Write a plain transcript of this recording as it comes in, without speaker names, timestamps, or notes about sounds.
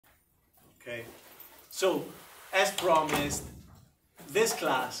Okay, so as promised, this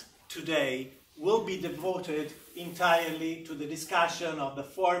class today will be devoted entirely to the discussion of the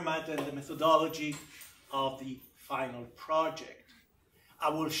format and the methodology of the final project. I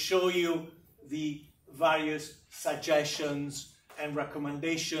will show you the various suggestions and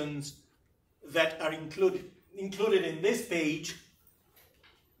recommendations that are included in this page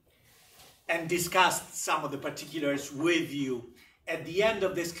and discuss some of the particulars with you. At the end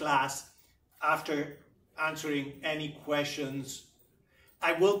of this class, after answering any questions,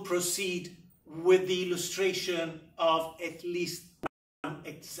 I will proceed with the illustration of at least one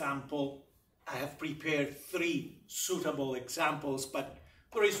example. I have prepared 3 suitable examples, but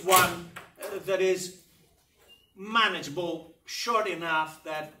there is one that is manageable, short enough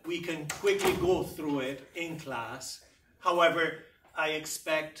that we can quickly go through it in class. However, I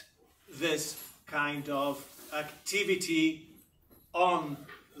expect this kind of activity on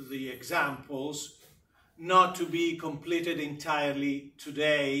the examples not to be completed entirely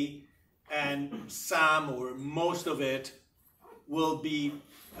today, and some or most of it will be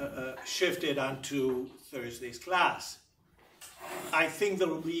shifted onto Thursday's class. I think there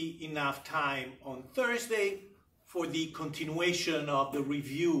will be enough time on Thursday for the continuation of the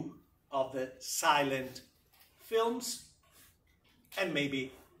review of the silent films and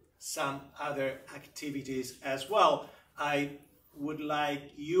maybe some other activities as well. I would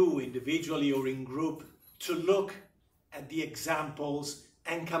like you individually or in group to look at the examples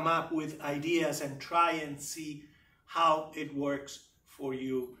and come up with ideas and try and see how it works for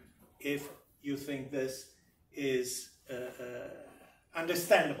you, if you think this is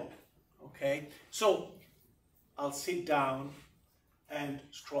understandable. Okay, so I'll sit down and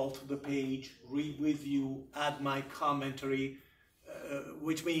scroll to the page, read with you, add my commentary,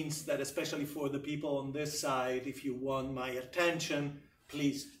 which means that especially for the people on this side, if you want my attention,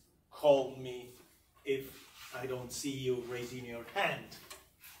 please call me if I don't see you raising your hand.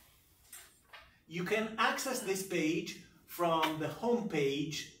 You can access this page from the home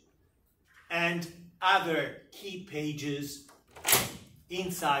page and other key pages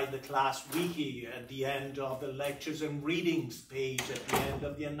inside the class wiki, at the end of the lectures and readings page, at the end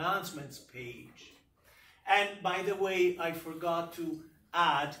of the announcements page. And by the way, I forgot to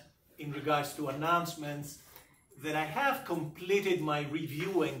add, in regards to announcements, that I have completed my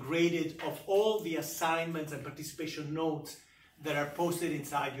review and graded of all the assignments and participation notes that are posted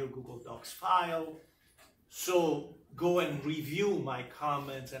inside your Google Docs file. So go and review my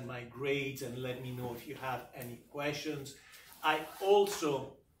comments and my grades and let me know if you have any questions. I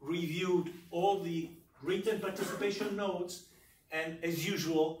also reviewed all the written participation notes, and as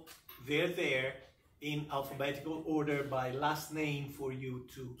usual, they're there in alphabetical order by last name for you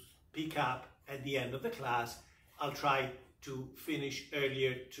to pick up at the end of the class. I'll try to finish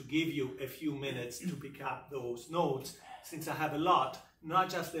earlier to give you a few minutes to pick up those notes, since I have a lot,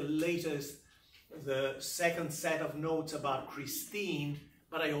 not just the latest, the second set of notes about Christine,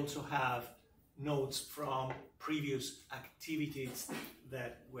 but I also have notes from previous activities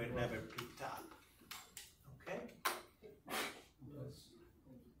that were never picked up. Okay?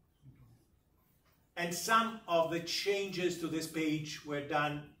 And some of the changes to this page were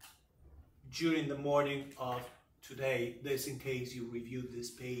done during the morning of today. This in case you reviewed this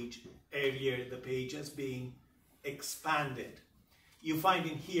page earlier, the page has been expanded. You find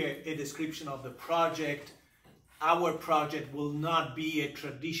in here a description of the project. Our project will not be a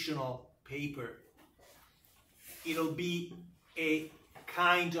traditional paper. It'll be a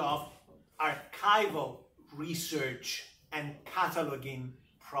kind of archival research and cataloging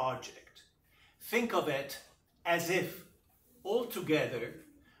project. Think of it as if altogether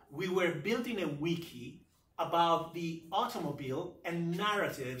we were building a wiki about the automobile and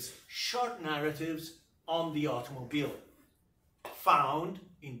narratives, short narratives on the automobile, found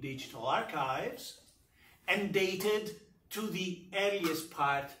in digital archives and dated to the earliest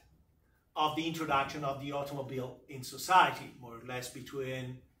part of the introduction of the automobile in society, more or less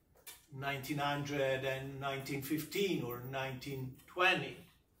between 1900 and 1915 or 1920.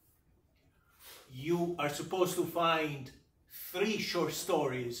 You are supposed to find 3 short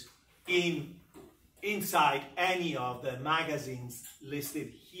stories inside any of the magazines listed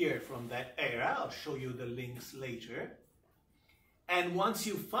here from that era. I'll show you the links later. And once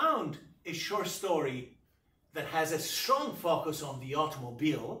you found a short story that has a strong focus on the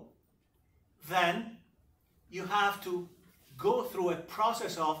automobile, then you have to go through a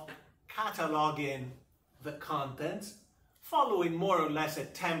process of cataloging the contents, following more or less a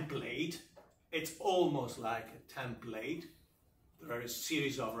template. It's almost like a template. There are a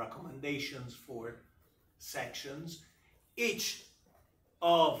series of recommendations for sections. Each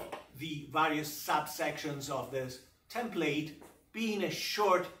of the various subsections of this template being a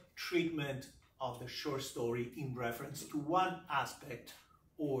short treatment of the short story in reference to one aspect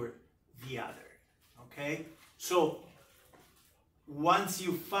or the other. Okay? So once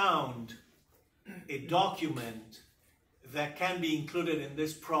you found a document that can be included in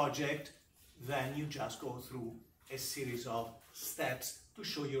this project, then you just go through a series of steps to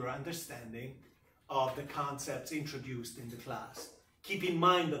show your understanding of the concepts introduced in the class. Keep in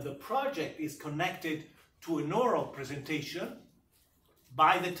mind that the project is connected to an oral presentation.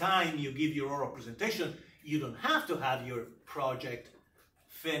 By the time you give your oral presentation, you don't have to have your project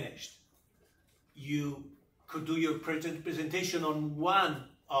finished. You could do your presentation on one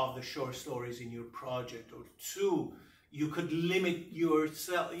of the short stories in your project, or two. You could limit your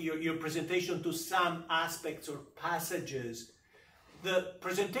presentation to some aspects or passages. The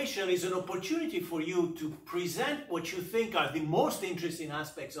presentation is an opportunity for you to present what you think are the most interesting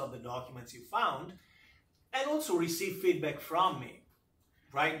aspects of the documents you found, and also receive feedback from me,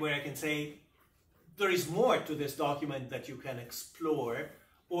 right? Where I can say, there is more to this document that you can explore,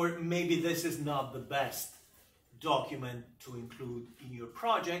 or maybe this is not the best document to include in your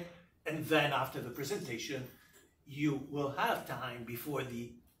project. And then after the presentation, you will have time before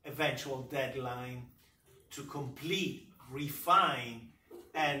the eventual deadline to complete, refine,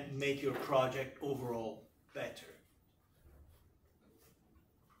 and make your project overall better.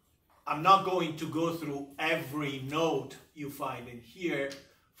 I'm not going to go through every note you find in here.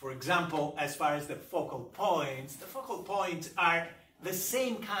 For example, as far as the focal points are the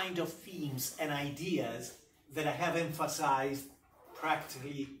same kind of themes and ideas that I have emphasized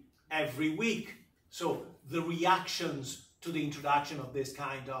practically every week. So the reactions to the introduction of this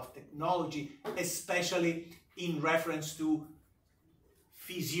kind of technology, especially in reference to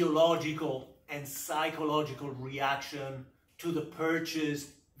physiological and psychological reaction to the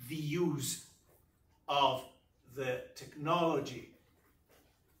purchase, the use of the technology.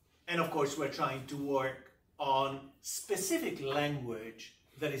 And of course, we're trying to work on specific language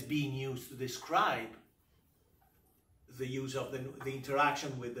that is being used to describe the use of the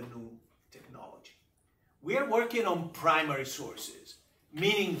interaction with the new technology. We are working on primary sources,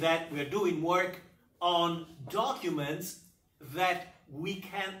 meaning that we're doing work on documents that we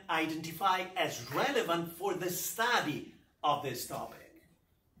can identify as relevant for the study of this topic.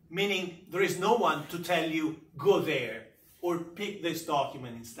 Meaning there is no one to tell you, go there, or pick this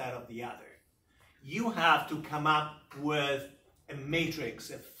document instead of the other. You have to come up with a matrix,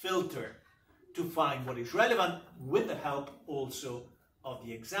 a filter, to find what is relevant, with the help also of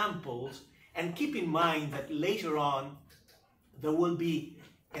the examples. And keep in mind that later on there will be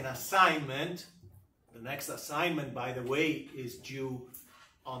an assignment. The next assignment, by the way, is due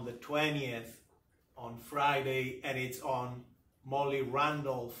on the 20th, on Friday, and it's on Molly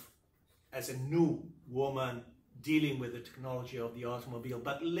Randolph as a new woman dealing with the technology of the automobile.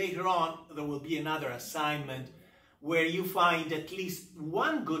 But later on there will be another assignment where you find at least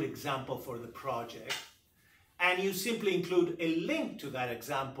one good example for the project, and you simply include a link to that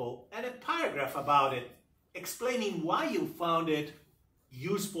example and a paragraph about it, explaining why you found it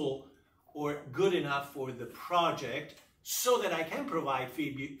useful or good enough for the project, so that I can provide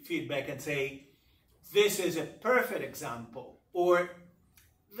feedback and say, this is a perfect example, or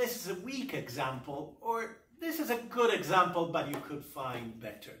this is a weak example, or this is a good example, but you could find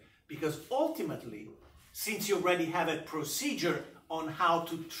better. Because ultimately, since you already have a procedure on how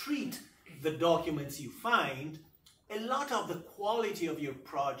to treat the documents you find, a lot of the quality of your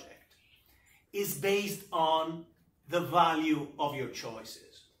project is based on the value of your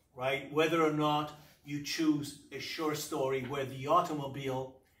choices, right? Whether or not you choose a short story where the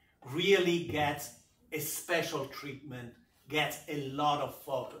automobile really gets a special treatment, gets a lot of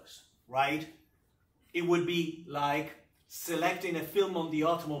focus, right? It would be like selecting a film on the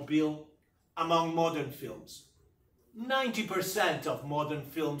automobile among modern films. 90% of modern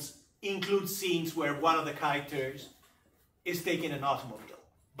films include scenes where one of the characters is taking an automobile,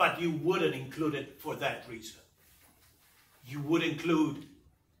 but you wouldn't include it for that reason. You would include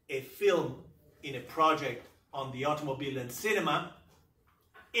a film in a project on the automobile and cinema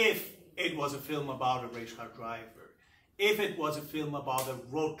if it was a film about a race car driver, if it was a film about a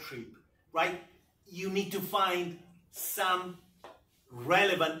road trip, right? You need to find some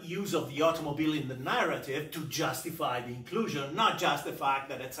relevant use of the automobile in the narrative to justify the inclusion, not just the fact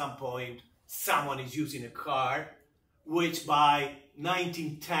that at some point someone is using a car, which by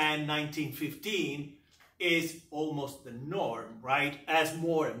 1910, 1915 is almost the norm, right? As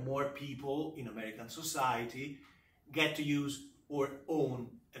more and more people in American society get to use or own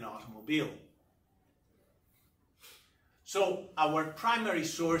an automobile. So our primary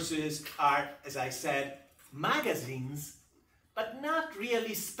sources are, as I said, magazines, but not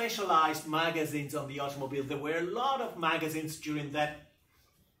really specialized magazines on the automobile. There were a lot of magazines during that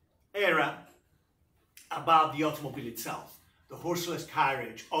era about the automobile itself, the horseless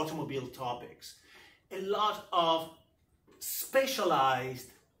carriage, automobile topics. A lot of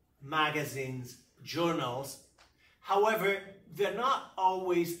specialized magazines, journals. However, they're not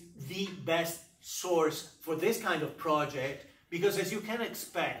always the best source for this kind of project because, as you can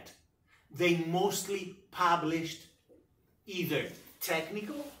expect, they mostly published either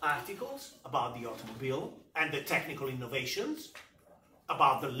technical articles about the automobile and the technical innovations,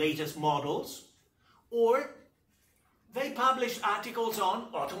 about the latest models, or they published articles on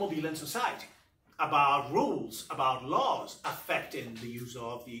automobile and society, about rules, about laws affecting the use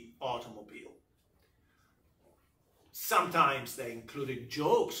of the automobile. Sometimes they included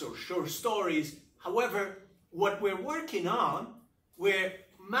jokes or short stories. However, what we're working on were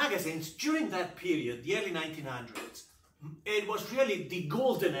magazines during that period, the early 1900s. It was really the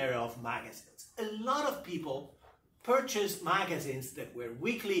golden era of magazines. A lot of people purchased magazines that were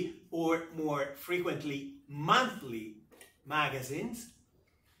weekly or more frequently monthly magazines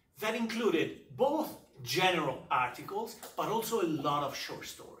that included both general articles but also a lot of short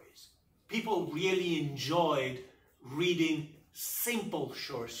stories. People really enjoyed reading simple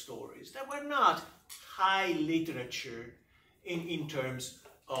short stories that were not high literature in terms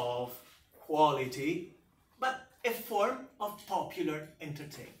of quality, but a form of popular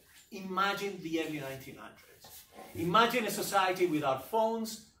entertainment. Imagine the early 1900s. Imagine a society without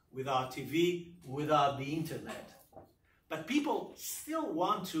phones, without TV, without the internet. But people still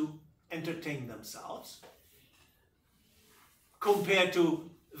want to entertain themselves. Compared to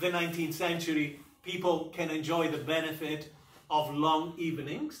the 19th century, people can enjoy the benefit of long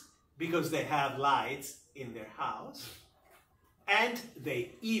evenings because they have lights in their house. And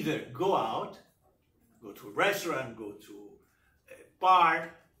they either go out, go to a restaurant, go to a bar,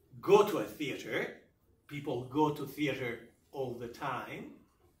 go to a theater. People go to theater all the time.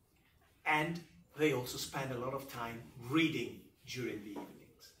 And they also spend a lot of time reading during the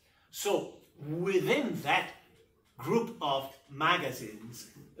evenings. So within that group of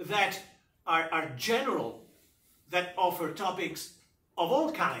magazines that are general, that offer topics of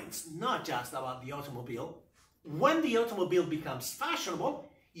all kinds, not just about the automobile, when the automobile becomes fashionable,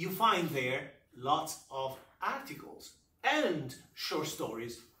 you find there lots of articles and short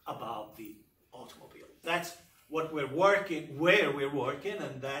stories about the automobile. That's what we're working, where we're working,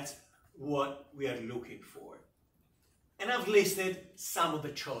 and that's what we are looking for. And I've listed some of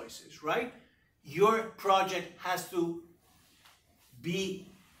the choices, right? Your project has to be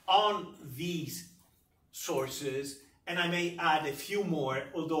on these sources, and I may add a few more,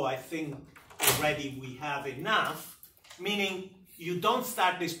 although I think already we have enough, meaning you don't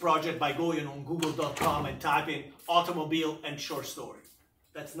start this project by going on google.com and typing automobile and short story.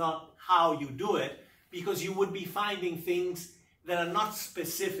 That's not how you do it, because you would be finding things that are not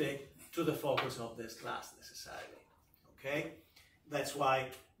specific to the focus of this class necessarily, okay? That's why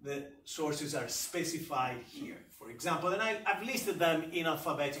the sources are specified here. For example, and I've listed them in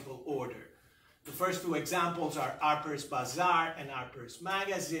alphabetical order. The first two examples are Harper's Bazaar and Harper's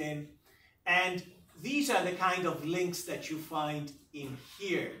Magazine, and these are the kind of links that you find in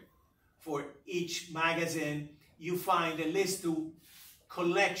here. For each magazine, you find a list to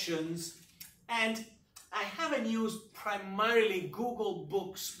collections, and I haven't used primarily Google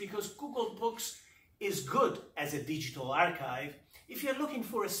Books because Google Books is good as a digital archive if you're looking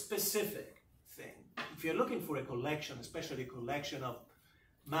for a specific thing. If you're looking for a collection, especially a collection of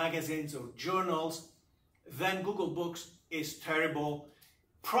magazines or journals, then Google Books is terrible,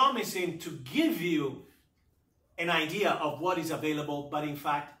 promising to give you an idea of what is available, but in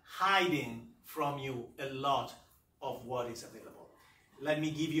fact hiding from you a lot of what is available. Let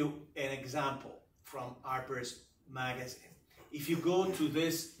me give you an example from Harper's Magazine. If you go to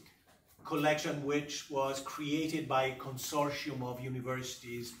this collection, which was created by a consortium of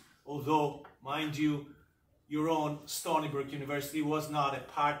universities, although, mind you, your own Stony Brook University was not a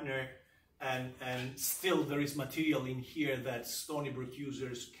partner, and still there is material in here that Stony Brook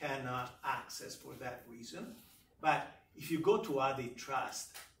users cannot access for that reason. But if you go to Added Trust,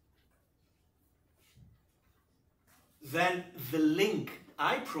 then the link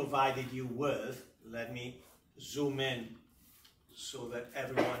I provided you with, let me zoom in so that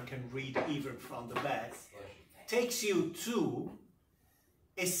everyone can read even from the back, takes you to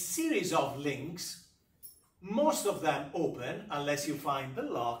a series of links, most of them open unless you find the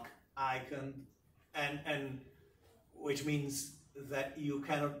lock icon, and which means that you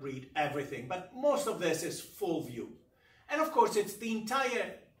cannot read everything, but most of this is full view. And of course, it's the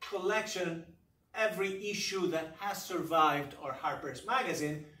entire collection, every issue that has survived our Harper's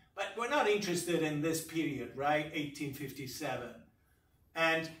Magazine, but we're not interested in this period, right? 1857.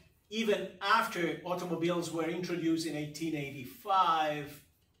 And even after automobiles were introduced in 1885,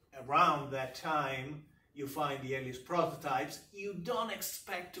 around that time, you find the earliest prototypes, you don't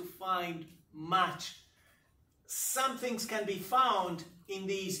expect to find much. Some things can be found in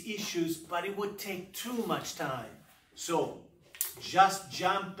these issues, but it would take too much time. So just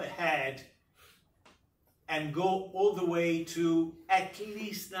jump ahead and go all the way to at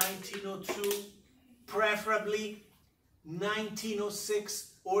least 1902, preferably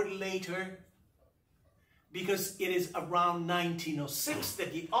 1906 or later, because it is around 1906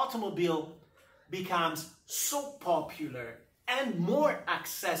 that the automobile becomes so popular and more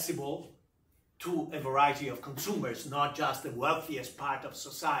accessible to a variety of consumers, not just the wealthiest part of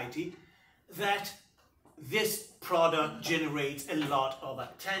society, that this product generates a lot of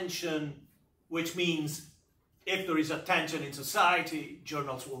attention, which means if there is attention in society,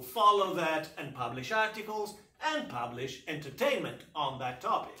 journals will follow that and publish articles and publish entertainment on that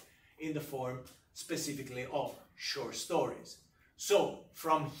topic in the form specifically of short stories. So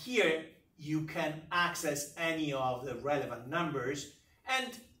from here, you can access any of the relevant numbers.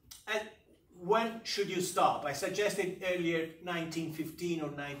 And when should you stop? I suggested earlier 1915 or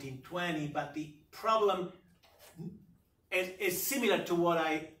 1920, but the problem is similar to what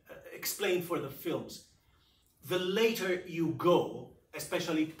I explained for the films. The later you go,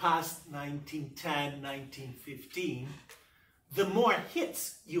 especially past 1910, 1915, the more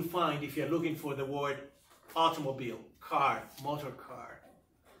hits you find if you're looking for the word automobile, car, motor car.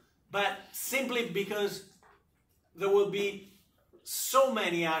 But simply because there will be so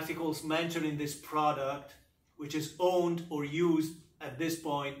many articles mentioning this product, which is owned or used at this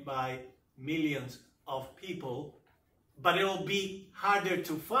point by millions of people, but it'll be harder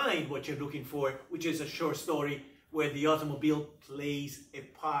to find what you're looking for, which is a short story where the automobile plays a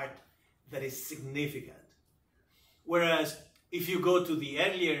part that is significant. Whereas if you go to the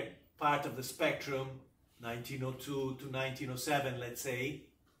earlier part of the spectrum, 1902 to 1907, let's say,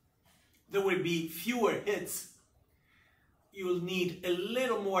 there will be fewer hits. You'll need a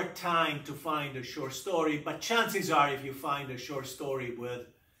little more time to find a short story, but chances are if you find a short story with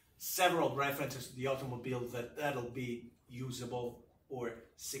several references to the automobile, that'll be usable or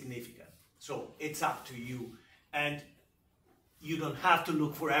significant. So it's up to you. And you don't have to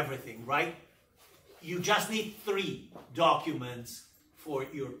look for everything, right? You just need 3 documents for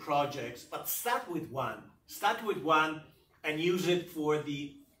your projects, but start with one. Start with one and use it for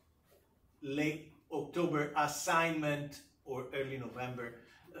the late October assignment or early November,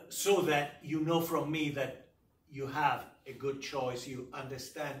 so that you know from me that you have a good choice, you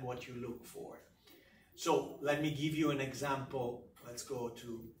understand what you look for. So let me give you an example. Let's go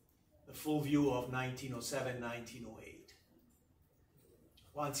to the full view of 1907, 1908.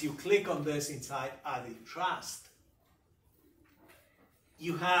 Once you click on this inside Added Trust,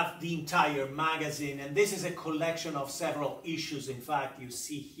 you have the entire magazine, and this is a collection of several issues. In fact, you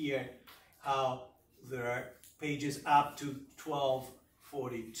see here how there are pages up to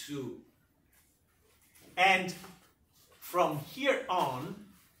 1242. And from here on,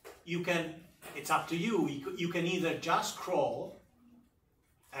 you can, it's up to you, you can either just scroll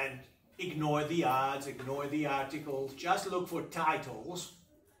and ignore the ads, ignore the articles, just look for titles,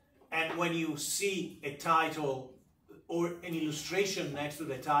 and when you see a title or an illustration next to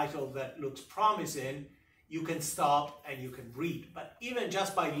the title that looks promising, you can stop and you can read. But even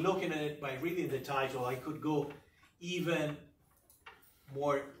just by looking at it, by reading the title, I could go even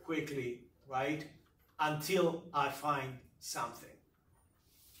more quickly, right? Until I find something.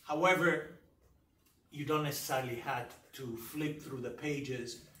 However, you don't necessarily have to flip through the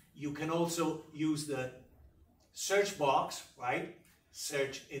pages. You can also use the search box, right?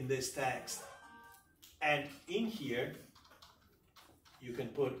 Search in this text. And in here, you can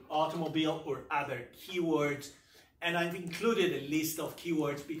put automobile or other keywords. And I've included a list of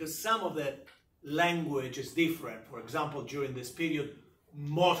keywords because some of the language is different. For example, during this period,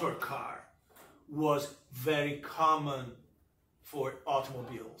 motor car was very common for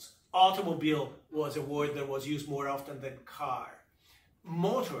automobiles. Automobile was a word that was used more often than car.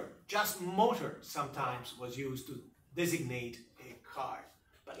 Motor, just motor, sometimes was used to designate a car.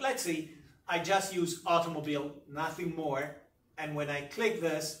 But let's see, I just use automobile, nothing more. And when I click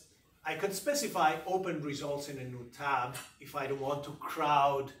this, I can specify open results in a new tab if I don't want to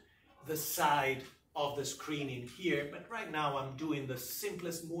crowd the side of the screen in here. But right now I'm doing the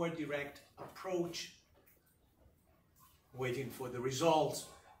simplest, more direct approach, waiting for the results.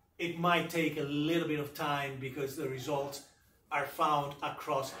 it might take a little bit of time because the results are found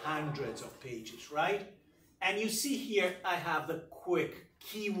across hundreds of pages, right? And you see here, I have the quick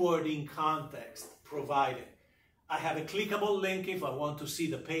keywording context provided. I have a clickable link if I want to see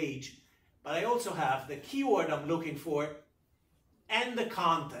the page, but I also have the keyword I'm looking for and the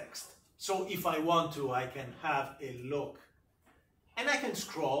context. So if I want to, I can have a look. And I can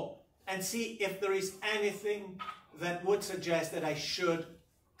scroll and see if there is anything that would suggest that I should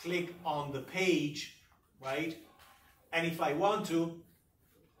click on the page, right? And if I want to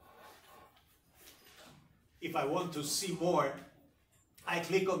see more, I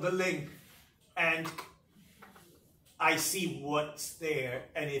click on the link and I see what's there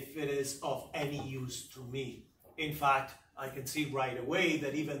and if it is of any use to me. In fact, I can see right away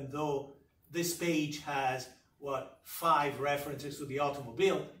that even though this page has, 5 references to the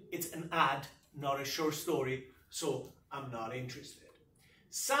automobile, it's an ad, not a short story, so I'm not interested.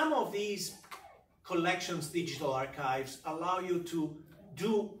 Some of these collections digital archives allow you to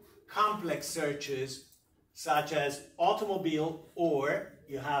do complex searches such as automobile, or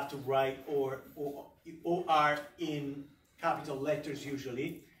you have to write or in capital letters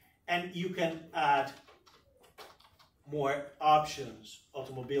usually, and you can add more options,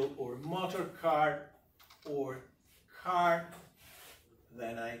 automobile or motor car or car.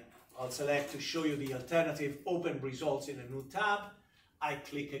 Then I'll select to show you the alternative, open results in a new tab. I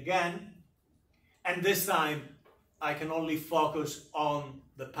click again, and this time I can only focus on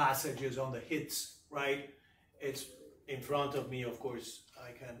the passages, on the hits, right? It's in front of me, of course.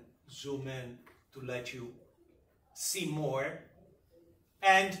 I can zoom in to let you see more.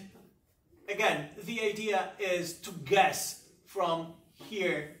 And again, the idea is to guess from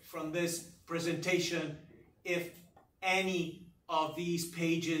here, from this presentation, if any of these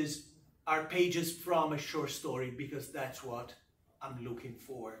pages are pages from a short story, because that's what I'm looking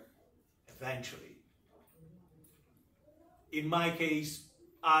for eventually. In my case,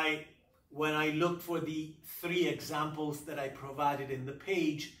 when I looked for the 3 examples that I provided in the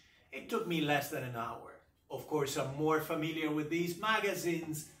page, it took me less than an hour. Of course, I'm more familiar with these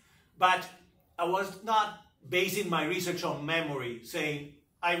magazines, but I was not basing my research on memory, saying,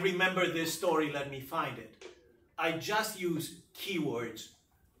 I remember this story, let me find it. I just used keywords,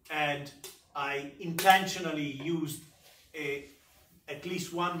 and I intentionally used at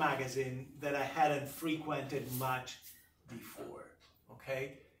least one magazine that I hadn't frequented much before,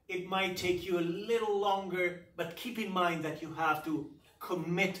 okay? It might take you a little longer, but keep in mind that you have to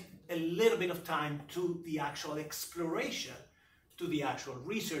commit a little bit of time to the actual exploration, to the actual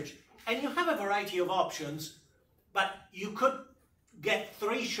research. And you have a variety of options, but you could get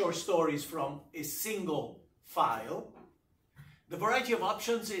 3 short stories from a single file. The variety of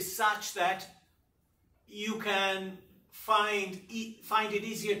options is such that you can find it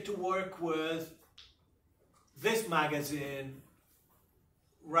easier to work with this magazine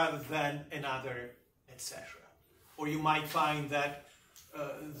rather than another, etc. Or you might find that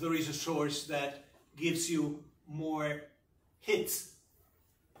there is a source that gives you more hits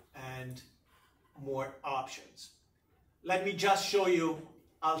and more options. Let me just show you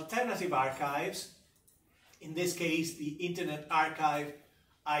alternative archives. In this case, the Internet Archive.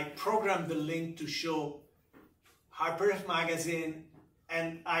 I programmed the link to show Harper's Magazine,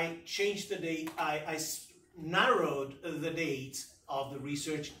 and I changed the date. I narrowed the dates of the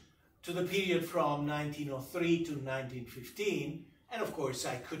research to the period from 1903 to 1915. And of course,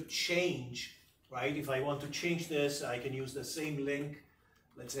 I could change, right? If I want to change this, I can use the same link,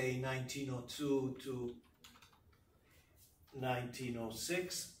 let's say 1902 to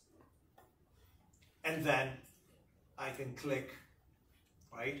 1906. And then I can click,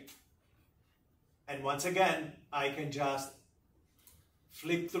 right? And once again, I can just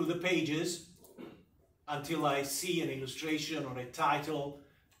flip through the pages until I see an illustration or a title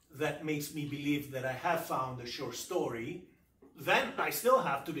that makes me believe that I have found a short story. Then I still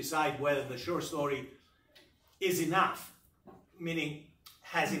have to decide whether the short story is enough, meaning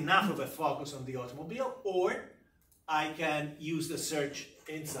has enough of a focus on the automobile, or I can use the search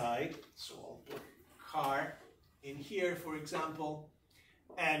inside. So I'll put car in here, for example,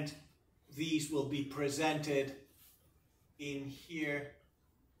 and these will be presented in here,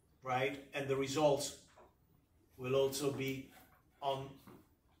 right? And the results will also be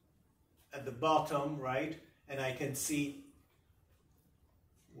at the bottom, right? And I can see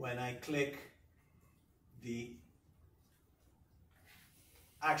when I click the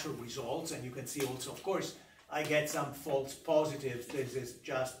actual results, and you can see also, of course, I get some false positives. This is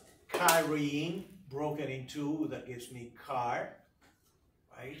just carrying broken in 2, that gives me car,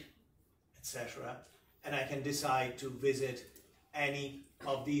 right, etc. And I can decide to visit any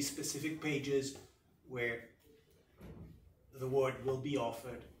of these specific pages where the word will be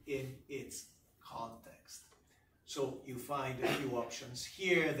offered in its context. So you find a few options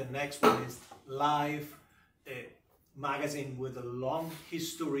here. The next one is Life, a magazine with a long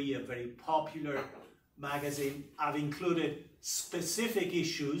history, a very popular magazine. I've included specific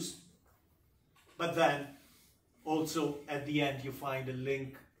issues, but then also at the end you find a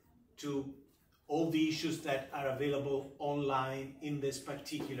link to all the issues that are available online in this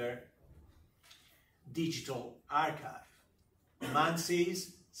particular digital archive.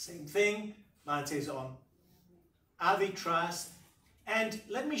 Manses, same thing. Manses on Avitrust. And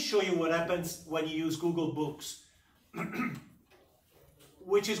let me show you what happens when you use Google Books,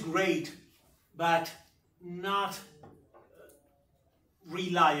 which is great, but not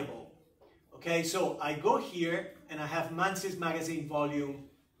reliable. Okay, so I go here and I have Manses Magazine volume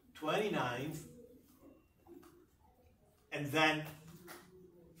 29, and then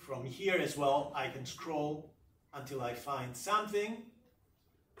from here as well I can scroll until I find something,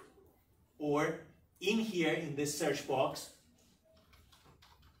 or in here in this search box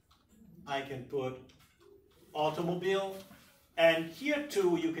I can put automobile, and here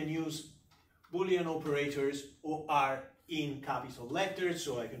too you can use Boolean operators or are in capital letters,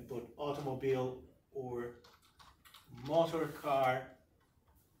 so I can put automobile or motor car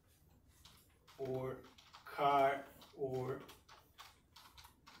or car or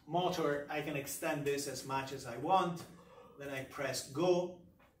motor. I can extend this as much as I want. Then I press go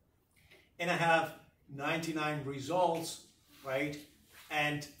and I have 99 results, right?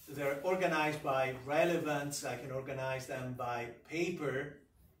 And they're organized by relevance. I can organize them by paper.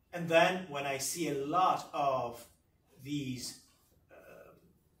 And then when I see a lot of these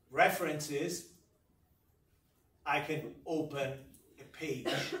references, I can open a page,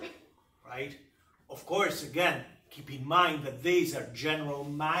 right? Of course, again, keep in mind that these are general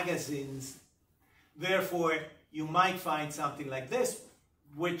magazines. Therefore, you might find something like this,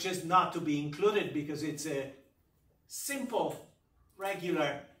 which is not to be included because it's a simple,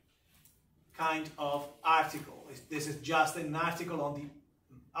 regular kind of article. This is just an article on the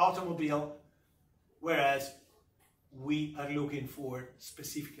automobile, whereas we are looking for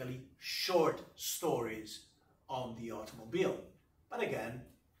specifically short stories on the automobile. But again,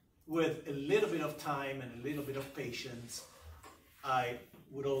 with a little bit of time and a little bit of patience, I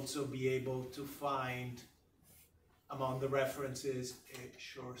would also be able to find among the references a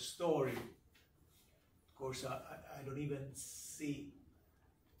short story. Of course, I don't even see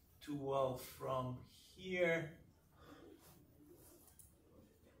too well from here.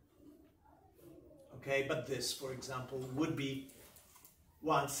 Okay, but this, for example, would be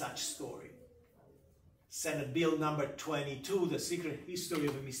one such story. Senate Bill number 22, The Secret History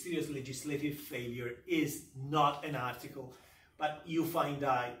of a Mysterious Legislative Failure, is not an article, but you find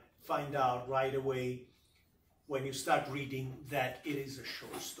out right away when you start reading that it is a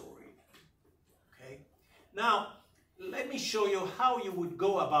short story. Okay? Now, let me show you how you would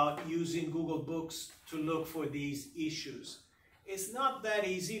go about using Google Books to look for these issues. It's not that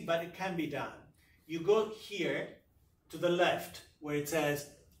easy, but it can be done. You go here to the left where it says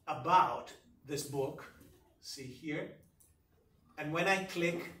about this book, see here, and when I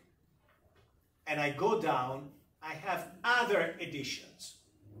click and I go down, I have other editions.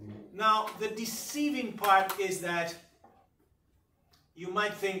 Now, the deceiving part is that you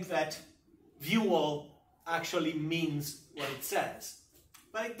might think that view all actually means what it says,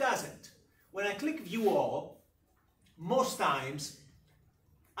 but it doesn't. When I click view all, most times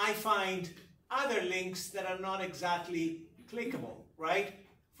I find other links that are not exactly clickable, right?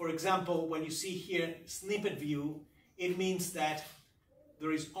 For example, when you see here snippet view, it means that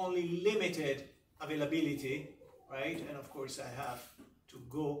there is only limited availability, right? And of course I have to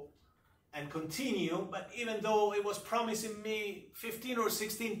go and continue, but even though it was promising me 15 or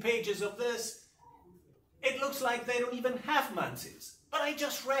 16 pages of this, it looks like they don't even have Manses. But I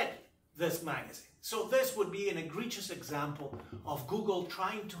just read this magazine. So this would be an egregious example of Google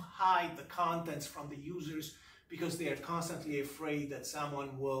trying to hide the contents from the users because they are constantly afraid that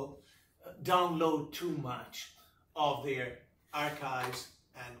someone will download too much of their archives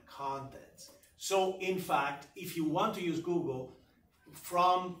and contents. So in fact, if you want to use Google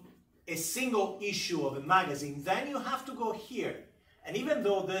from a single issue of a magazine, then you have to go here. And even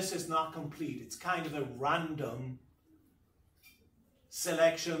though this is not complete, it's kind of a random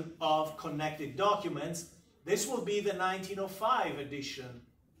selection of connected documents. This will be the 1905 edition,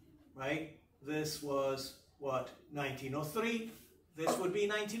 right? This was, what, 1903? This would be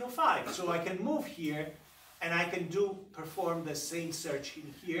 1905. So I can move here and I can perform the same search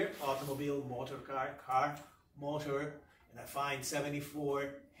in here, automobile, motor car, car, motor, and I find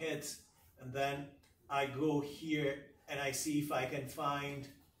 74 hits, and then I go here and I see if I can find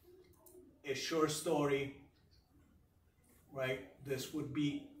a short story, right? This would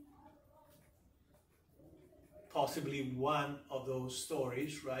be possibly one of those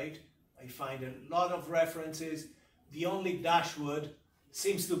stories, right? I find a lot of references. The only Dashwood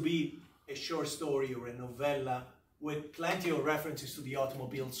seems to be a short story or a novella with plenty of references to the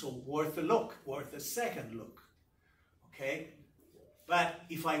automobile, so worth a look, worth a second look, okay? But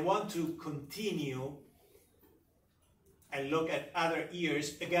if I want to continue and look at other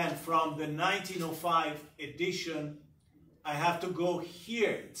years, again, from the 1905 edition, I have to go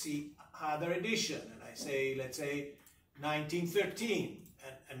here and see other edition, and I say, let's say 1913,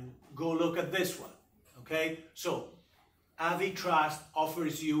 and go look at this one, okay? So Avitrust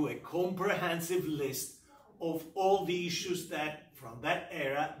offers you a comprehensive list of all the issues that from that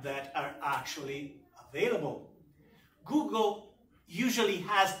era that are actually available. Google usually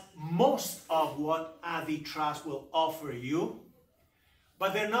has most of what Avitrust will offer you,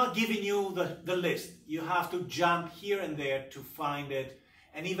 but they're not giving you the list. You have to jump here and there to find it.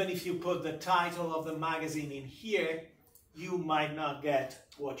 And even if you put the title of the magazine in here, you might not get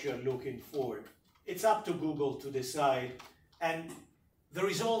what you're looking for. It's up to Google to decide. And the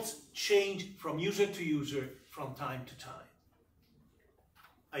results change from user to user from time to time.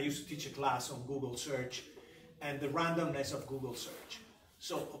 I used to teach a class on Google search and the randomness of Google search.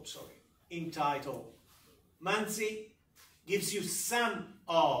 So, in title, Manzi gives you some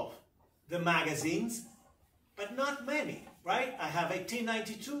of the magazines, but not many, right? I have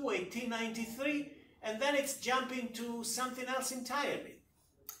 1892, 1893, and then it's jumping to something else entirely.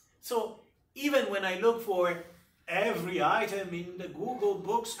 So even when I look for every item in the Google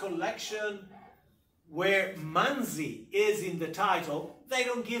Books collection where Manzi is in the title, they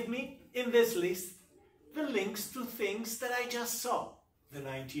don't give me, in this list, the links to things that I just saw. The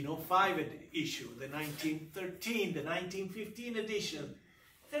 1905 issue, the 1913, the 1915 edition.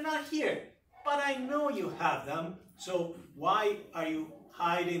 They're not here, but I know you have them, so why are you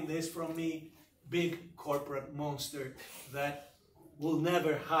hiding this from me, big corporate monster that will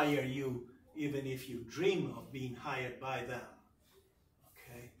never hire you, even if you dream of being hired by them?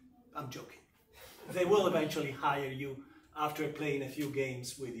 Okay, I'm joking. They will eventually hire you after playing a few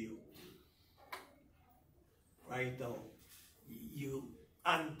games with you. Right, though, you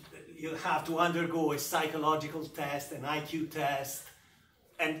have to undergo a psychological test, an IQ test,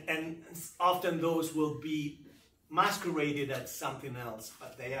 and often those will be masqueraded as something else,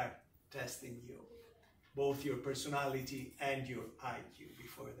 but they are testing you, both your personality and your IQ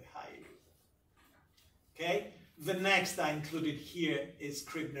before they hire you. Okay, the next I included here is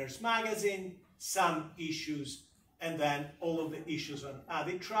Scribner's Magazine, some issues, and then all of the issues on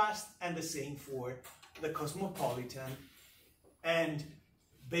Avitrust, and the same for the Cosmopolitan. And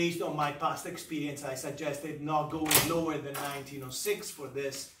based on my past experience, I suggested not going lower than 1906 for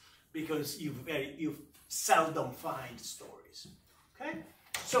this, because you seldom find stories. Okay,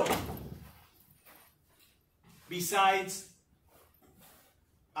 so besides,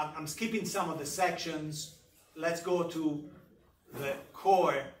 I'm skipping some of the sections. Let's go to the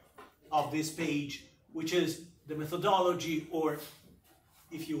core of this page, which is the methodology, or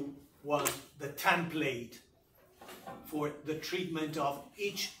if you want, the template for the treatment of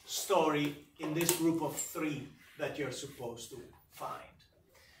each story in this group of 3 that you're supposed to find.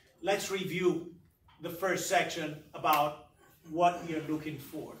 Let's review the first section about what you're looking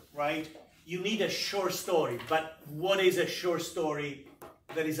for, right? You need a short story, but what is a short story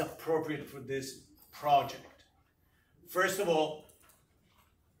that is appropriate for this project? First of all,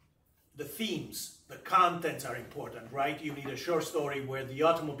 the themes, the contents are important, right? You need a short story where the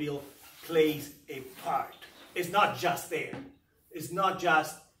automobile plays a part. It's not just there. It's not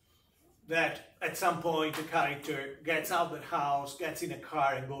just that at some point the character gets out of the house, gets in a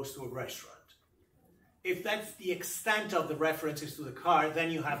car and goes to a restaurant. If that's the extent of the references to the car,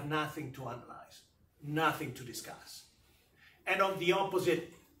 then you have nothing to analyze, nothing to discuss. And on the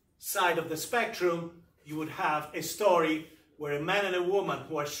opposite side of the spectrum, you would have a story where a man and a woman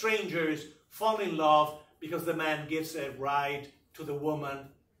who are strangers fall in love because the man gives a ride to the woman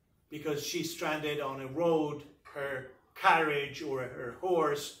because she's stranded on a road, her carriage or her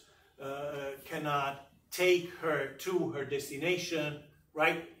horse cannot take her to her destination,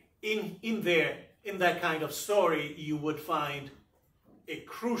 right? In that kind of story, you would find a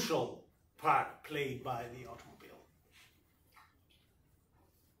crucial part played by the automobile.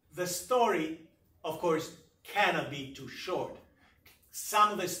 The story, of course, cannot be too short.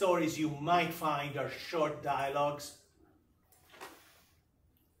 Some of the stories you might find are short dialogues.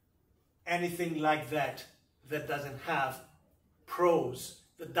 Anything like that that doesn't have prose,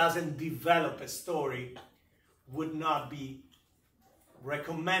 that doesn't develop a story, would not be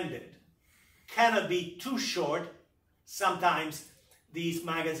recommended. Cannot be too short. Sometimes these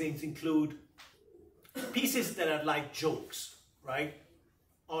magazines include pieces that are like jokes, right?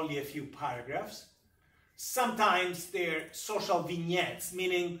 Only a few paragraphs. Sometimes they're social vignettes,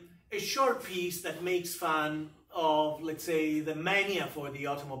 meaning a short piece that makes fun of, let's say, the mania for the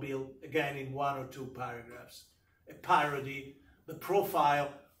automobile, again in 1 or 2 paragraphs. A parody, the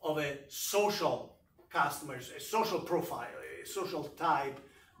profile of a social customer, a social profile, a social type,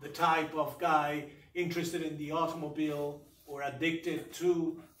 the type of guy interested in the automobile or addicted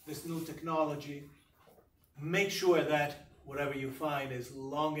to this new technology. Make sure that whatever you find is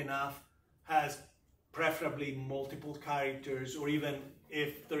long enough, has preferably multiple characters, or even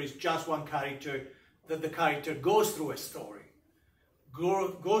if there is just one character, that the character goes through a story,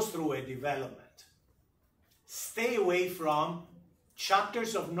 goes through a development. Stay away from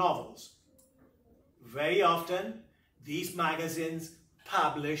chapters of novels. Very often, these magazines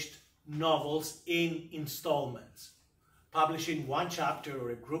published novels in installments, publishing one chapter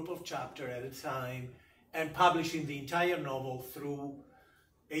or a group of chapters at a time, and publishing the entire novel through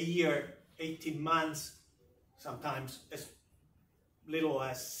a year, 18 months, sometimes as little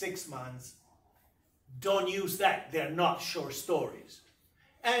as 6 months. Don't use that. They're not short stories.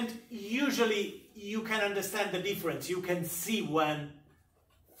 And usually you can understand the difference. You can see when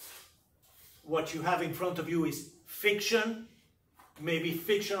what you have in front of you is fiction, maybe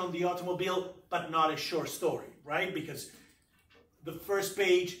fiction on the automobile, but not a short story, right? Because the first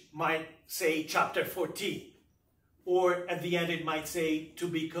page might say chapter 14, or at the end it might say to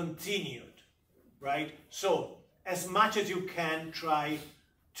be continued, right? So as much as you can, try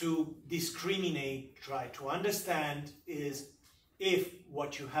to discriminate, try to understand is if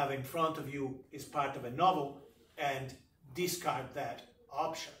what you have in front of you is part of a novel, and discard that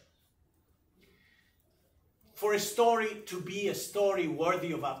option. For a story to be a story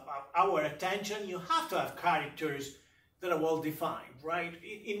worthy of our attention, you have to have characters that are well defined, right?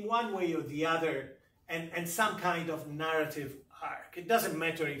 In one way or the other, and some kind of narrative arc. It doesn't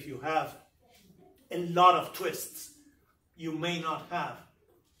matter if you have a lot of twists. You may not have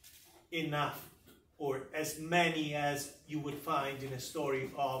enough or as many as you would find in a story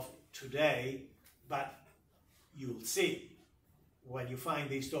of today, but you'll see. When you find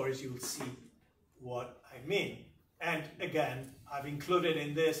these stories, you'll see what I mean. And again, I've included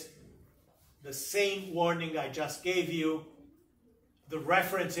in this the same warning I just gave you. The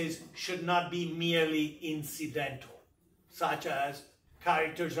references should not be merely incidental, such as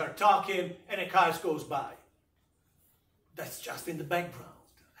characters are talking and a car goes by. That's just in the background.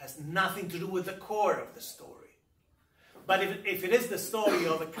 Has nothing to do with the core of the story. But if it is the story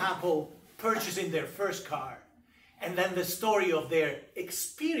of a couple purchasing their first car, and then the story of their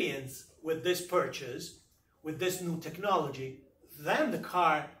experience with this purchase, with this new technology, then the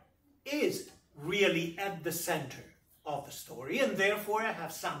car is really at the center of the story, and therefore I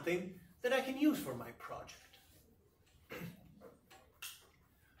have something that I can use for my project.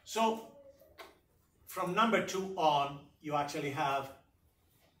 So from number 2 on, you actually have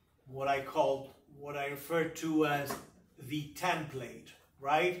what I refer to as the template,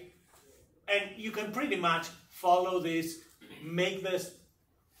 right? And you can pretty much follow this, make this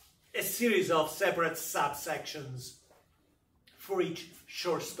a series of separate subsections for each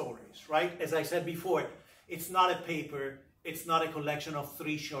short stories, right? As I said before, it's not a paper, it's not a collection of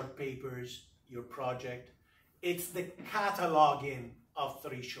 3 short papers, your project. It's the cataloging of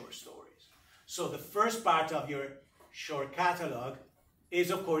 3 short stories. So the first part of your short catalog is,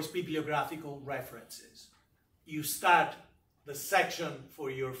 of course, bibliographical references. You start the section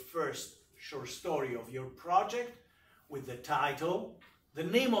for your first short story of your project with the title, the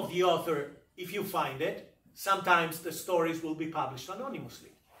name of the author, if you find it. Sometimes the stories will be published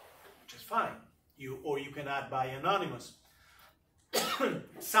anonymously, which is fine. Or you can add by anonymous.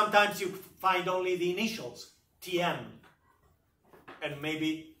 Sometimes you find only the initials, TM, and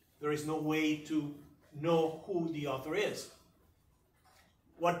maybe there is no way to know who the author is.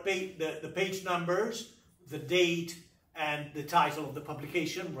 What the page numbers, the date, and the title of the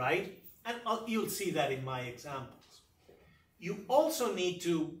publication, right? And you'll see that in my examples. You also need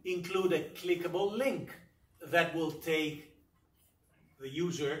to include a clickable link that will take the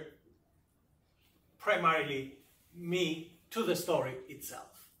user, primarily me, to the story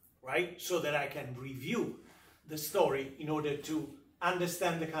itself, right? So that I can review the story in order to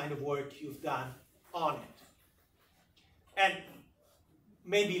understand the kind of work you've done on it. And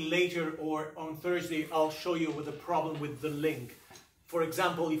maybe later or on Thursday, I'll show you the problem with the link. For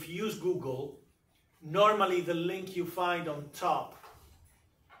example, if you use Google, normally the link you find on top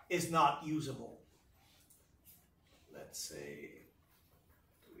is not usable. Let's say,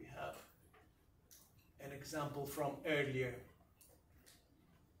 do we have an example from earlier?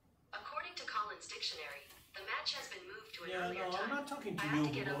 According to Colin's dictionary, the match has been moved to an earlier No, time. I'm not talking to I you, have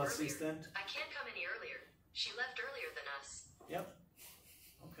to get Google up Assistant. earlier. I can't come any earlier. She left earlier than us. Yep.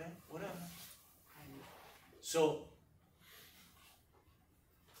 Okay, whatever. So,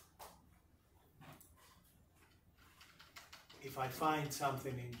 if I find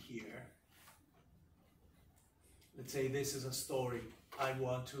something in here, let's say this is a story I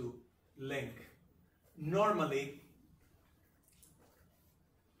want to link. Normally,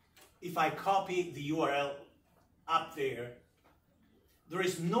 if I copy the URL up there, there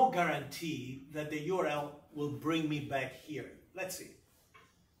is no guarantee that the URL will bring me back here. Let's see.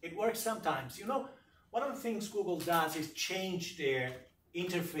 It works sometimes. You know, one of the things Google does is change their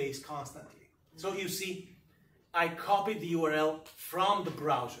interface constantly. So you see, I copied the URL from the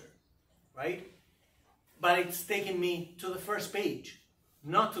browser, right? But it's taking me to the first page,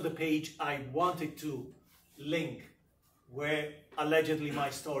 not to the page I wanted to link, where allegedly my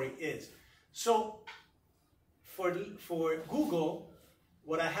story is. So for Google,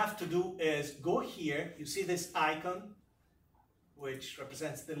 what I have to do is go here. You see this icon, which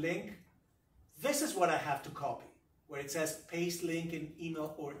represents the link. This is what I have to copy, where it says paste link in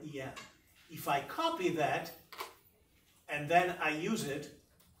email or EM. If I copy that, and then I use it,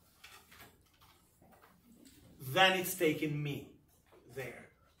 then it's taking me there.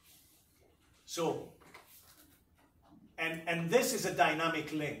 So, and this is a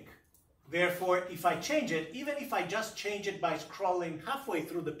dynamic link. Therefore, if I change it, even if I just change it by scrolling halfway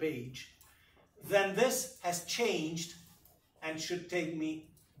through the page, then this has changed and should take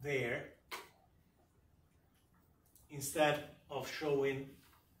me there instead of showing.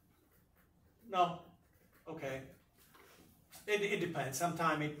 No, okay. It depends.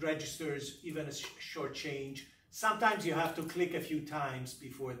 Sometimes it registers even a short change. Sometimes you have to click a few times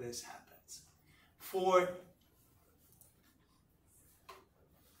before this happens. For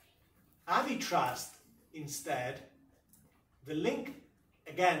AviTrust, instead, the link,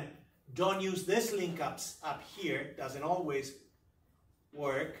 again, don't use this link up here, doesn't always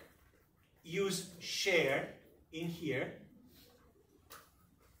work. Use share in here,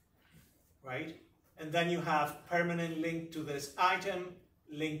 right? And then you have permanent link to this item,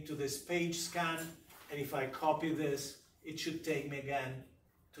 link to this page scan, and if I copy this, it should take me again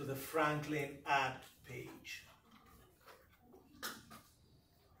to the Franklin ad page.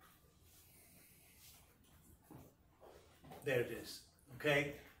 There it is,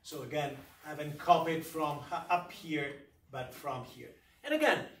 okay? So again, I haven't copied from up here, but from here. And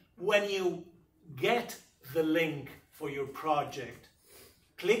again, when you get the link for your project,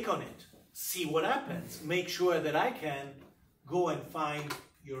 click on it, see what happens. Make sure that I can go and find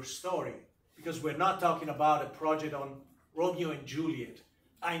your story, because we're not talking about a project on Romeo and Juliet.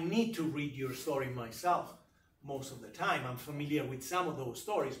 I need to read your story myself most of the time. I'm familiar with some of those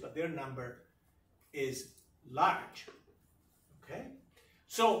stories, but their number is large. Okay?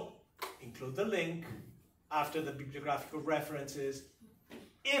 So, include the link after the bibliographical references.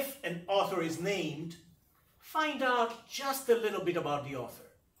 If an author is named, find out just a little bit about the author.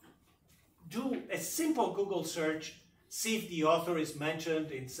 Do a simple Google search, see if the author is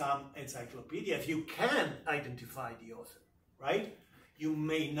mentioned in some encyclopedia, if you can identify the author, right? You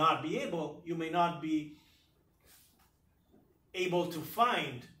may not be able to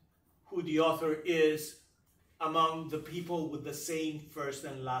find who the author is among the people with the same first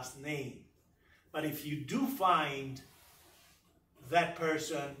and last name. But if you do find that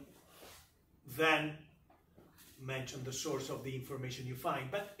person, then mention the source of the information you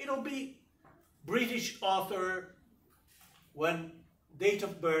find. But it'll be British author, when date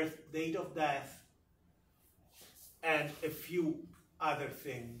of birth, date of death, and a few other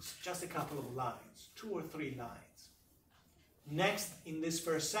things, just a couple of lines, 2 or 3 lines. Next, in this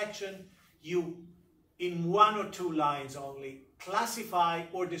first section, you, in 1 or 2 lines only, classify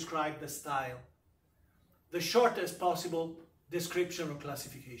or describe the style. The shortest possible description or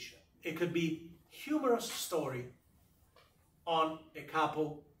classification. It could be humorous story on a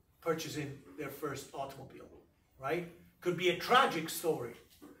couple purchasing their first automobile, right? Could be a tragic story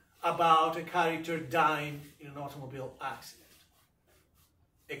about a character dying in an automobile accident.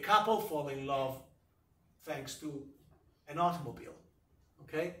 A couple fall in love thanks to an automobile,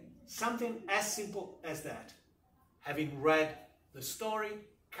 okay? Something as simple as that. Having read the story,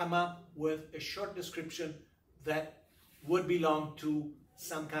 come up with a short description that would belong to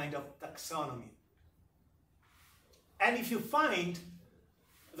some kind of taxonomy. And if you find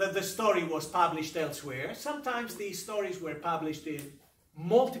that the story was published elsewhere. Sometimes these stories were published in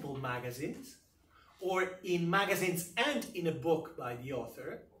multiple magazines, or in magazines and in a book by the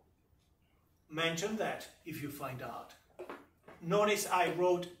author. Mention that if you find out. Notice I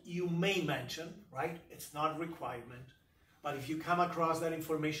wrote you may mention, right? It's not a requirement. But if you come across that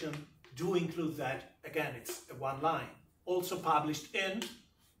information, do include that. Again, it's a one line. Also published in,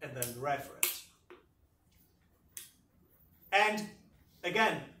 and then the reference. And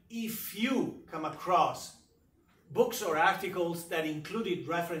again, if you come across books or articles that included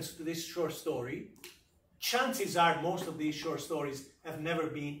reference to this short story, chances are most of these short stories have never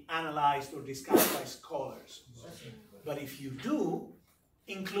been analyzed or discussed by scholars. But if you do,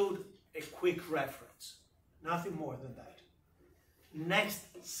 include a quick reference. Nothing more than that. Next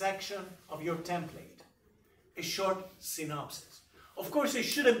section of your template, a short synopsis. Of course, it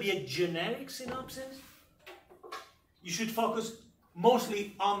shouldn't be a generic synopsis. You should focus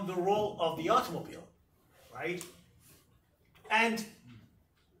mostly on the role of the automobile, right? And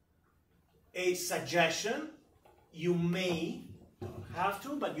a suggestion, you may, don't have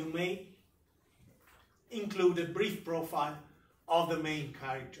to, but you may include a brief profile of the main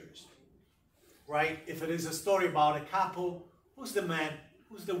characters, right? If it is a story about a couple, who's the man,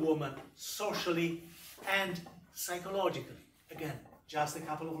 who's the woman, socially and psychologically. Again, just a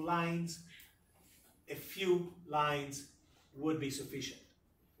couple of lines, a few lines would be sufficient.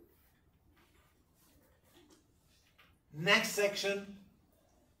 Next section,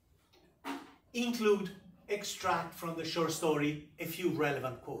 include, extract from the short story a few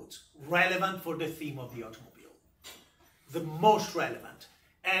relevant quotes, relevant for the theme of the automobile, the most relevant.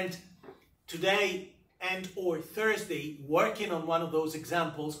 And today and or Thursday, working on one of those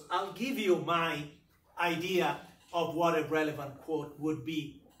examples, I'll give you my idea of what a relevant quote would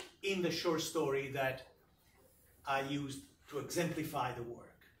be in the short story that I used to exemplify the work.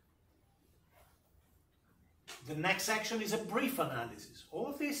 The next section is a brief analysis. All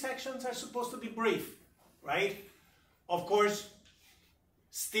of these sections are supposed to be brief, right? Of course,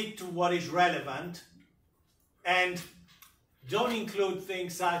 stick to what is relevant and don't include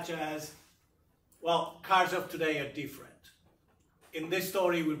things such as, well, cars of today are different. In this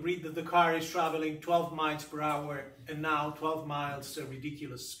story, we read that the car is traveling 12 miles per hour and now 12 miles is a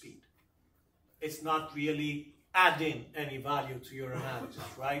ridiculous speed. It's not really adding any value to your analysis,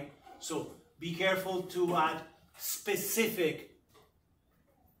 right? So be careful to add specific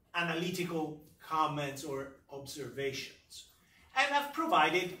analytical comments or observations. And I've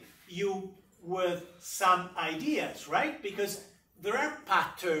provided you with some ideas, right? Because there are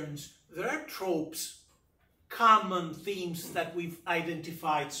patterns, there are tropes, common themes that we've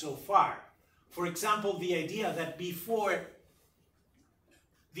identified so far. For example, the idea that before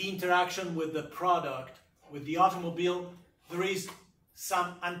the interaction with the product, with the automobile, there is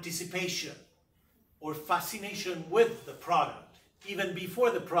some anticipation or fascination with the product, even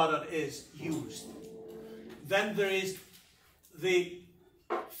before the product is used. Then there is the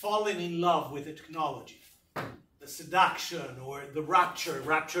falling in love with the technology, the seduction or the rapture,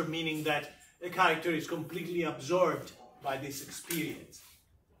 rapture meaning that the character is completely absorbed by this experience.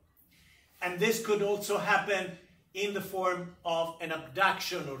 And this could also happen in the form of an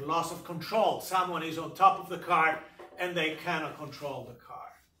abduction or loss of control. Someone is on top of the car and they cannot control the car.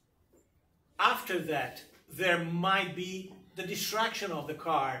 After that, there might be the distraction of the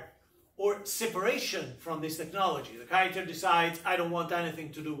car or separation from this technology. The character decides, I don't want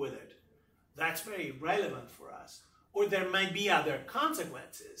anything to do with it. That's very relevant for us. Or there might be other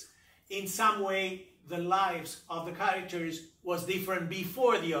consequences. In some way, the lives of the characters was different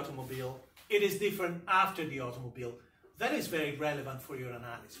before the automobile. It is different after the automobile. That is very relevant for your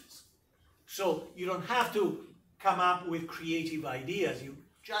analysis. So you don't have to come up with creative ideas. You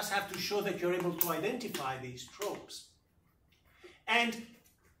just have to show that you're able to identify these tropes. And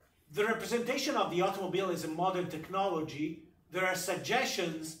the representation of the automobile as a modern technology, there are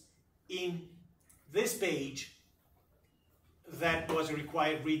suggestions in this page that was a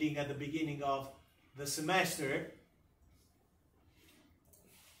required reading at the beginning of the semester,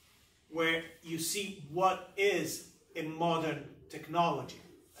 where you see what is a modern technology.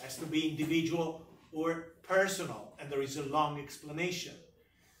 It has to be individual or personal, and there is a long explanation.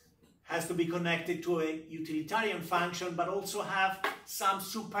 Has to be connected to a utilitarian function, but also have some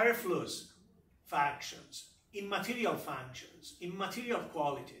superfluous functions, immaterial functions, immaterial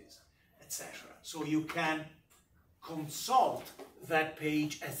qualities, etc. So you can consult that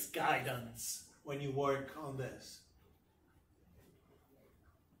page as guidance when you work on this.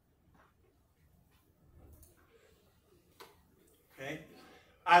 Okay.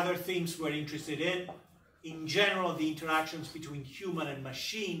 Other themes we're interested in, in general, the interactions between human and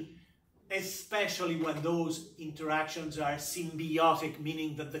machine, especially when those interactions are symbiotic,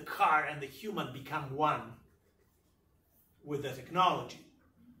 meaning that the car and the human become one with the technology.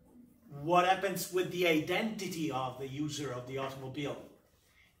 What happens with the identity of the user of the automobile?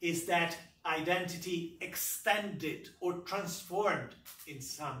 Is that identity extended or transformed in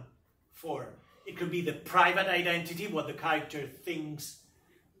some form? It could be the private identity, what the character thinks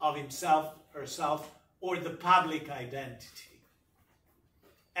of himself, herself, or the public identity.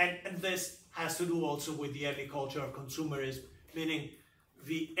 And this has to do also with the early culture of consumerism, meaning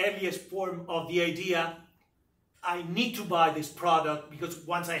the earliest form of the idea, I need to buy this product because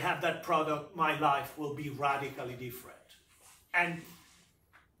once I have that product, my life will be radically different. And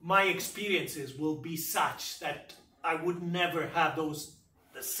my experiences will be such that I would never have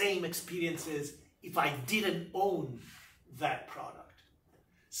the same experiences if I didn't own that product.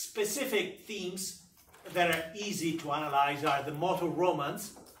 Specific themes that are easy to analyze are the motor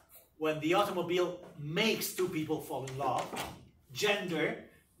romance, when the automobile makes two people fall in love. Gender,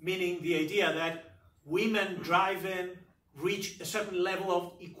 meaning the idea that women driving reach a certain level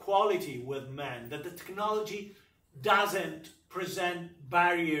of equality with men, that the technology doesn't present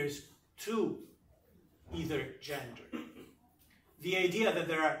barriers to either gender. The idea that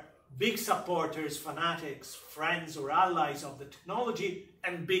there are big supporters, fanatics, friends or allies of the technology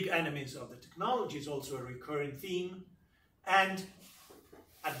and big enemies of the technology is also a recurring theme. And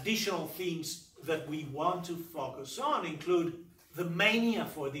additional themes that we want to focus on include the mania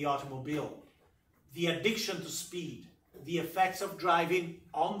for the automobile, the addiction to speed, the effects of driving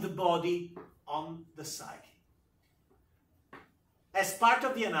on the body, on the psyche. As part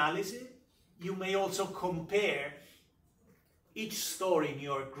of the analysis, you may also compare each story in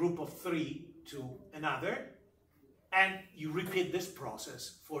your group of 3 to another, and you repeat this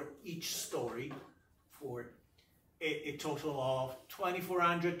process for each story for a total of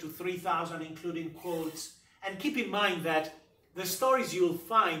 2,400 to 3,000, including quotes. And keep in mind that the stories you'll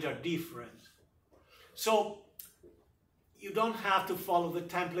find are different. So you don't have to follow the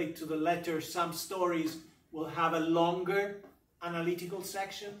template to the letter. Some stories will have a longer analytical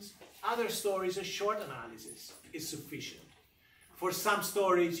sections. Other stories, a short analysis is sufficient. For some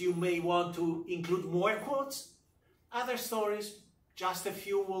stories, you may want to include more quotes. Other stories, just a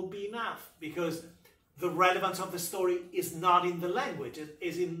few will be enough, because the relevance of the story is not in the language, it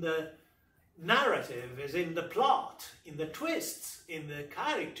is in the narrative, is in the plot, in the twists, in the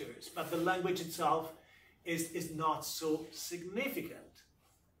characters, but the language itself is not so significant.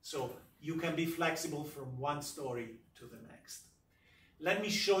 So you can be flexible from one story to the next. Let me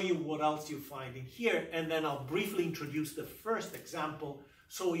show you what else you find in here, and then I'll briefly introduce the first example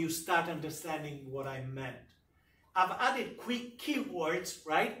so you start understanding what I meant. I've added quick keywords,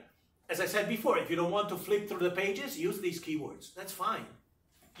 right? As I said before, if you don't want to flip through the pages, use these keywords. That's fine.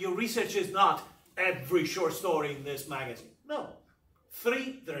 Your research is not every short story in this magazine. No.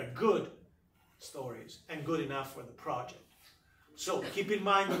 3 that are good stories and good enough for the project. So keep in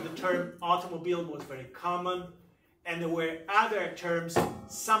mind that the term automobile was very common, and there were other terms,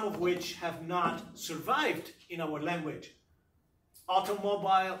 some of which have not survived in our language.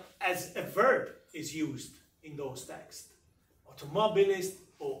 Automobile as a verb is used in those texts. Automobilist,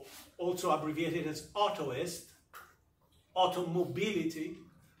 or also abbreviated as autoist, automobility,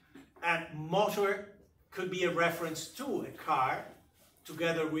 and motor could be a reference to a car,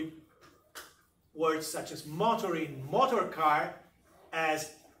 together with words such as motoring, motor car,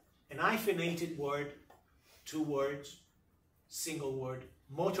 as an hyphenated word, 2 words, single word,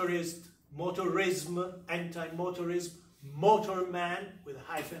 motorist, motorism, anti-motorism, motorman with a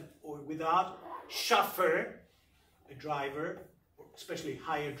hyphen or without, chauffeur, a driver, especially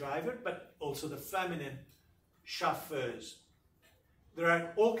higher driver, but also the feminine chauffeurs. There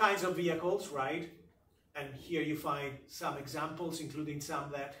are all kinds of vehicles, right? And here you find some examples, including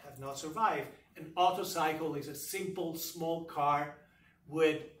some that have not survived. An autocycle is a simple, small car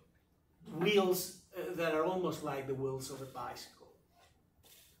with wheels that are almost like the wheels of a bicycle.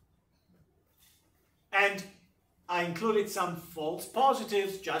 And I included some false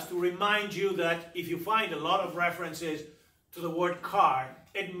positives just to remind you that if you find a lot of references to the word car,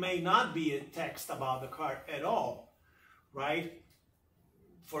 it may not be a text about the car at all, right?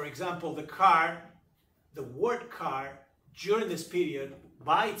 For example, the car, the word car, during this period,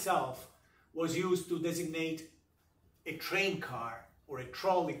 by itself, was used to designate a train car, or a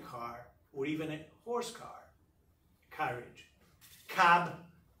trolley car, or even a horse car, carriage. Cab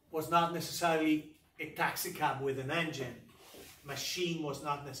was not necessarily a taxi cab with an engine. Machine was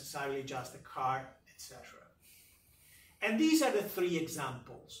not necessarily just a car, etc. And these are the 3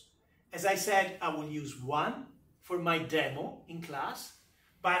 examples. As I said, I will use one for my demo in class,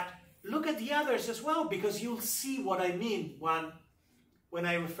 but look at the others as well, because you'll see what I mean when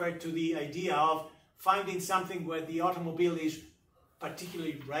I refer to the idea of finding something where the automobile is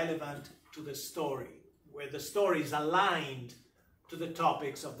particularly relevant to the story, where the story is aligned to the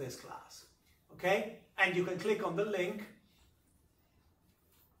topics of this class. Okay? And you can click on the link.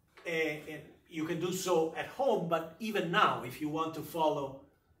 And you can do so at home, but even now, if you want to follow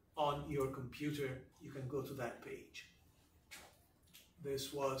on your computer, you can go to that page.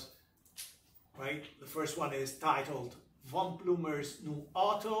 This was, right? The first one is titled Von Blumer's New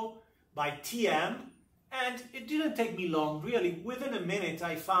Auto by TM. And it didn't take me long, really. Within a minute,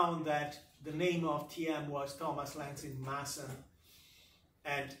 I found that the name of TM was Thomas Lansing Masson.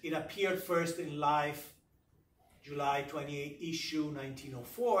 And it appeared first in Life, July 28 issue,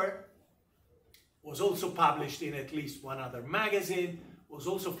 1904. Was also published in at least one other magazine. Was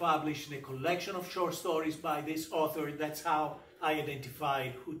also published in a collection of short stories by this author. That's how I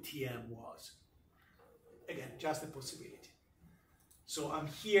identified who TM was. Again, just a possibility. So I'm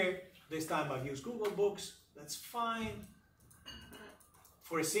here. This time I've used Google Books. That's fine.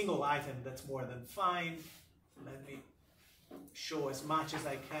 For a single item, that's more than fine. Let me show as much as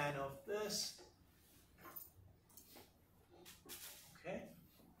I can of this. Okay.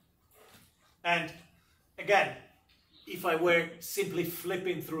 And again, if I were simply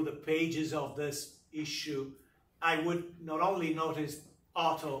flipping through the pages of this issue, I would not only notice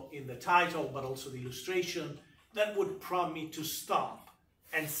auto in the title, but also the illustration. That would prompt me to stop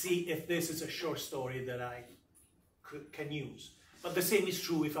and see if this is a short story that I can use. But the same is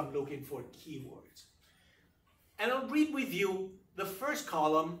true if I'm looking for keywords. And I'll read with you the first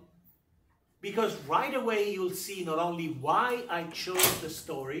column, because right away you'll see not only why I chose the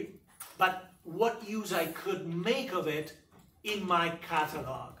story, but what use I could make of it in my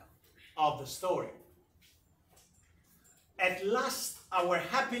catalog of the story. At last, our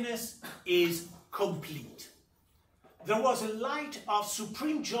happiness is complete. There was a light of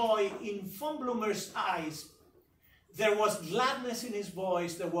supreme joy in von Blumer's eyes. There was gladness in his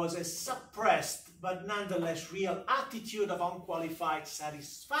voice. There was a suppressed but nonetheless real attitude of unqualified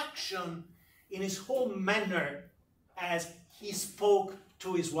satisfaction in his whole manner as he spoke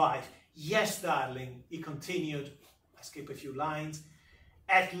to his wife. Yes, darling, he continued. I skip a few lines.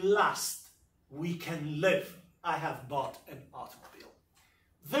 At last, we can live. I have bought an automobile.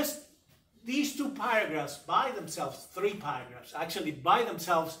 These two paragraphs by themselves, three paragraphs, actually by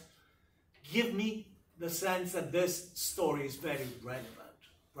themselves, give me the sense that this story is very relevant,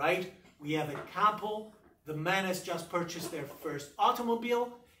 right? We have a couple, the man has just purchased their first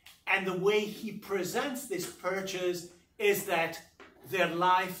automobile, and the way he presents this purchase is that their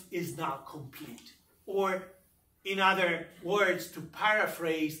life is now complete. Or, in other words, to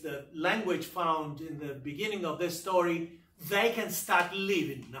paraphrase the language found in the beginning of this story, they can start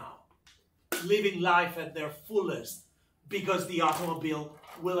living now. Living life at their fullest, because the automobile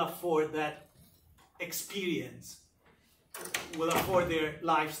will afford that experience, will afford their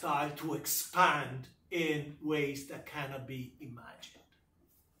lifestyle to expand in ways that cannot be imagined.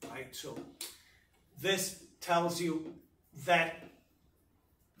 Right? So this tells you that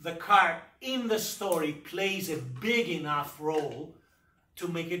the car in the story plays a big enough role to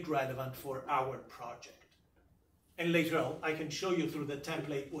make it relevant for our project. And later on, I can show you through the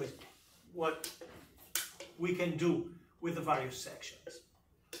template with what we can do with the various sections.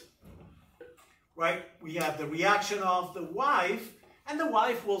 Right? We have the reaction of the wife, and the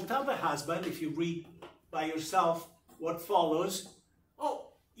wife will tell the husband, if you read by yourself what follows, oh,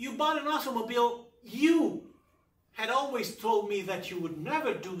 you bought an automobile, you had always told me that you would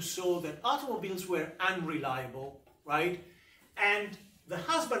never do so, that automobiles were unreliable, right? And the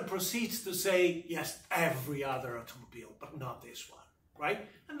husband proceeds to say, yes, every other automobile, but not this one, right?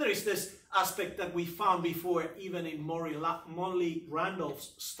 And there is this aspect that we found before, even in Molly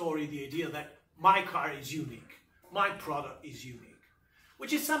Randolph's story, the idea that my car is unique, my product is unique,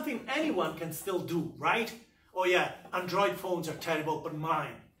 which is something anyone can still do, right? Oh yeah, Android phones are terrible, but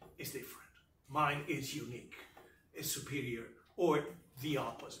mine is different. Mine is unique, is superior, or the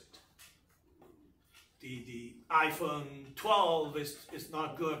opposite. The iPhone 12 is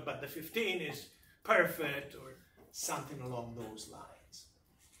not good, but the 15 is perfect, or something along those lines.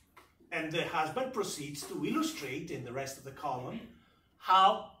 And the husband proceeds to illustrate in the rest of the column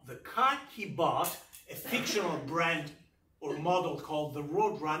how the car he bought, a fictional brand or model called the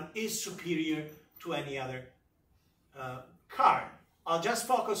Road Run, is superior to any other car. I'll just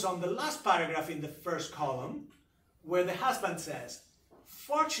focus on the last paragraph in the first column, where the husband says,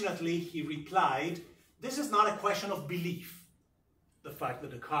 fortunately, he replied, this is not a question of belief. the fact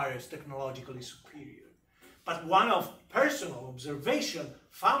that the car is technologically superior, but one of personal observation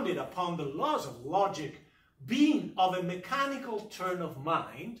founded upon the laws of logic being of a mechanical turn of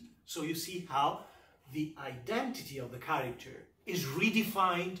mind. So you see how the identity of the character is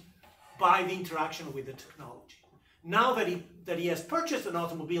redefined by the interaction with the technology. Now that he has purchased an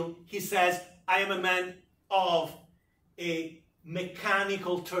automobile, he says, I am a man of a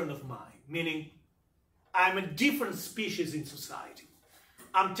mechanical turn of mind, meaning I'm a different species in society.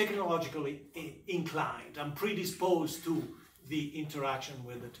 I'm technologically inclined. I'm predisposed to the interaction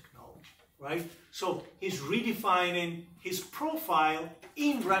with the technology, right? So he's redefining his profile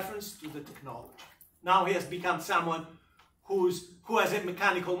in reference to the technology. Now he has become someone who has a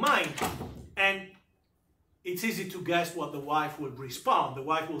mechanical mind. And it's easy to guess what the wife will respond. The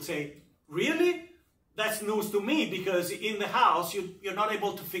wife will say, really? That's news to me, because in the house you're not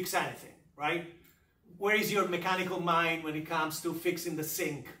able to fix anything, right? Where is your mechanical mind when it comes to fixing the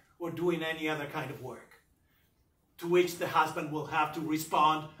sink or doing any other kind of work? To which the husband will have to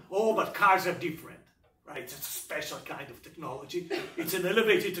respond, oh, but cars are different, right? It's a special kind of technology. It's an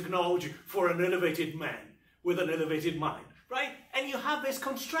elevated technology for an elevated man with an elevated mind, right? And you have this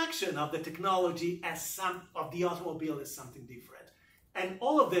construction of the technology as of the automobile as something different. And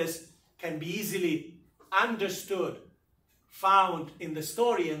all of this can be easily understood, found in the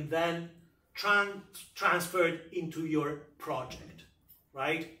story, and then transferred into your project,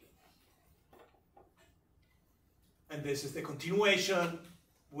 right? And this is the continuation,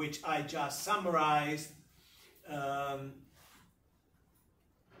 which I just summarized.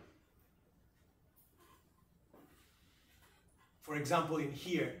 For example, in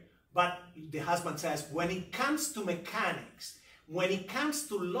here, but the husband says, when it comes to mechanics, when it comes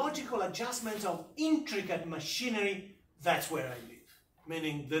to logical adjustments of intricate machinery, that's where I live.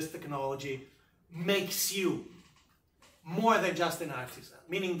 Meaning this technology makes you more than just an artisan.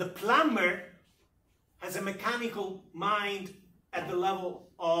 Meaning the plumber has a mechanical mind at the level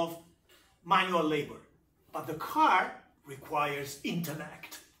of manual labor. But the car requires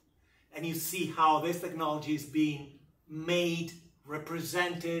intellect. And you see how this technology is being made,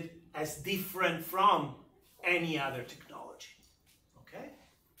 represented as different from any other technology. Okay?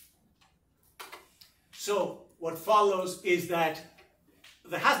 So what follows is that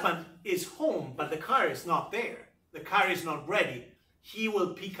the husband is home, but the car is not there. The car is not ready. He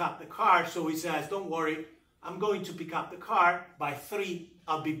will pick up the car, so he says, don't worry, I'm going to pick up the car. By 3,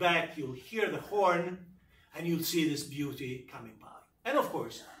 I'll be back. You'll hear the horn, and you'll see this beauty coming by. And of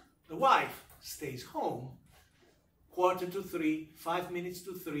course, the wife stays home. 2:45, 5 minutes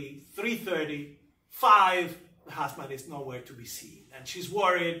to 3, 3:30, 5, the husband is nowhere to be seen. And she's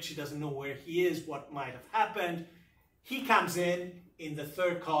worried, she doesn't know where he is, what might have happened. He comes in the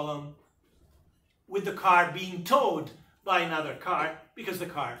 3rd column with the car being towed by another car because the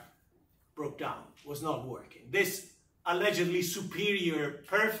car broke down, was not working. This allegedly superior,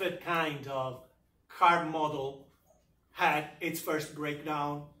 perfect kind of car model had its first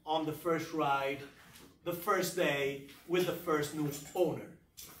breakdown on the first ride, the first day, with the first new owner,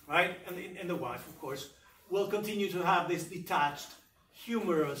 right? And the wife, of course, will continue to have this detached,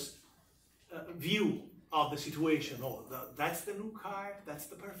 humorous view of the situation. Oh, that's the new car, that's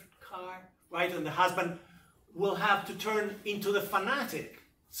the perfect car, right? And the husband will have to turn into the fanatic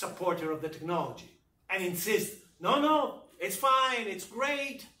supporter of the technology and insist, no, it's fine, it's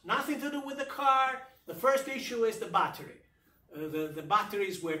great, nothing to do with the car. The first issue is the battery. The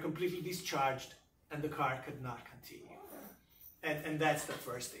batteries were completely discharged and the car could not continue. And that's the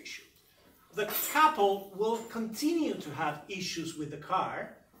first issue. The couple will continue to have issues with the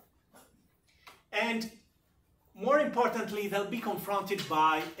car, and more importantly, they'll be confronted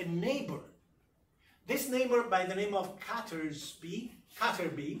by a neighbor. This neighbor, by the name of Catterby,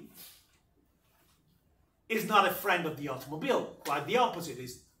 is not a friend of the automobile. Quite the opposite,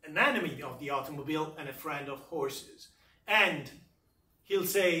 is an enemy of the automobile and a friend of horses. And he'll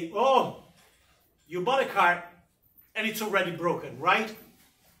say, oh, you bought a car and it's already broken, right?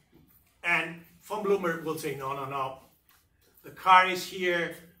 And von Blumer will say, no. The car is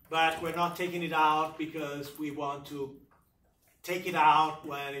here, but we're not taking it out because we want to take it out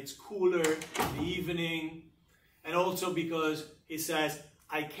when it's cooler in the evening. And also because he says,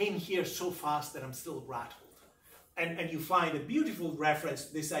 I came here so fast that I'm still rattled. And you find a beautiful reference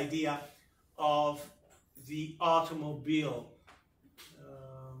to this idea of the automobile.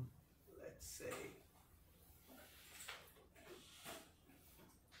 Let's say.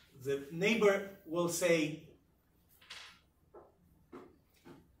 The neighbor will say,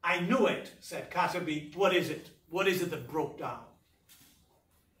 I knew it, said Catterby. What is it? What is it that broke down?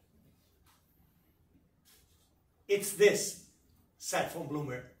 It's this, said von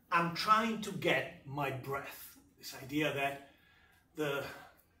Blumer, I'm trying to get my breath. This idea that the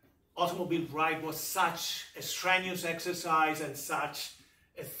automobile ride was such a strenuous exercise and such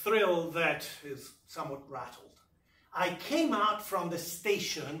a thrill that is somewhat rattled. I came out from the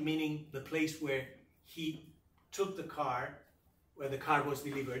station, meaning the place where he took the car, where the car was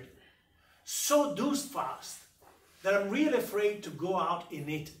delivered, so deuced fast that I'm really afraid to go out in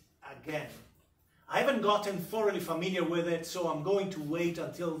it again. I haven't gotten thoroughly familiar with it, so I'm going to wait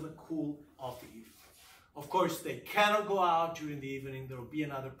until the cool of the evening. Of course, they cannot go out during the evening. There will be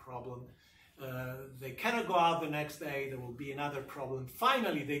another problem. They cannot go out the next day. There will be another problem.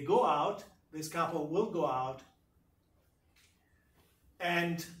 Finally, they go out. This couple will go out.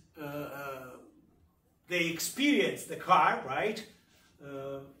 And they experience the car, right?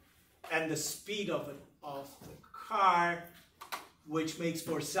 And the speed of the car, which makes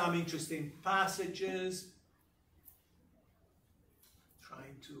for some interesting passages.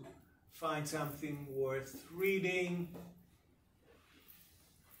 Trying to find something worth reading.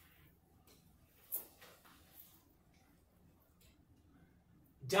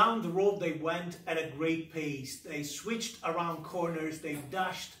 Down the road they went at a great pace. They switched around corners. They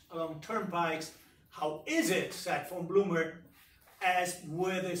dashed along turnpikes. How is it, said von Blumer, as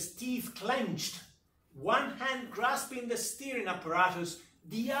with his teeth clenched, one hand grasping the steering apparatus,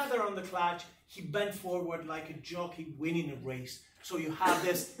 the other on the clutch, he bent forward like a jockey winning a race. So you have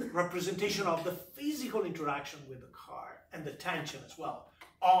this representation of the physical interaction with the car and the tension as well.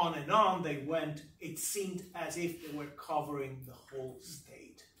 On and on they went. It seemed as if they were covering the whole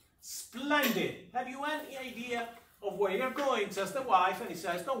state. Splendid! Have you any idea of where you're going? Says the wife, and he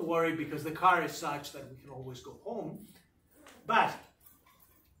says, don't worry, because the car is such that we can always go home. But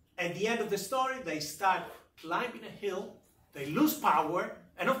at the end of the story, they start climbing a hill, they lose power,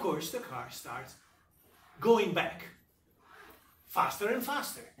 and of course the car starts going back faster and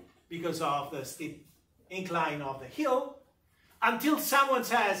faster because of the steep incline of the hill, until someone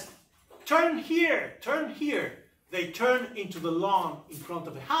says, turn here, turn here. They turn into the lawn in front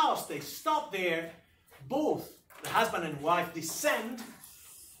of the house, they stop there, both the husband and wife descend,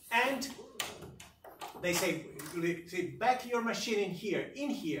 and they say, back your machine in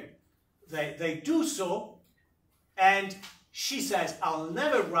here. They do so, and she says, I'll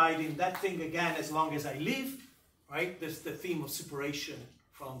never ride in that thing again as long as I live, right? This is the theme of separation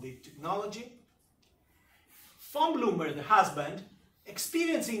from the technology. Von Blumer, the husband,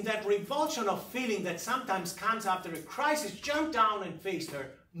 experiencing that revulsion of feeling that sometimes comes after a crisis, jumped down and faced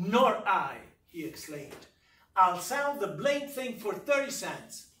her. Nor I, he exclaimed. I'll sell the blamed thing for 30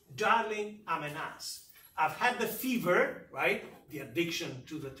 cents. Darling, I'm an ass. I've had the fever, right? The addiction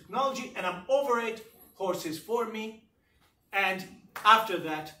to the technology, and I'm over it. Horses for me. And after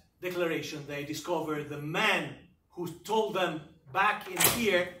that declaration, they discover the man who told them back in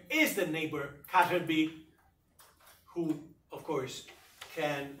here is the neighbor, Catterby, who, of course,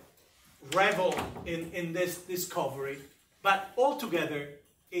 can revel in this discovery. But altogether,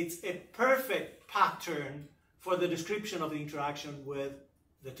 it's a perfect pattern for the description of the interaction with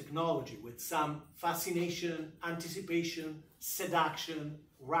the technology, with some fascination, anticipation, seduction,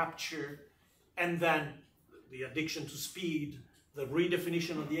 rapture, and then the addiction to speed, the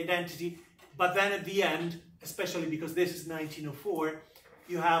redefinition of the identity. But then at the end, especially because this is 1904,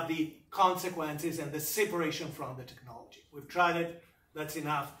 you have the consequences and the separation from the technology. We've tried it, that's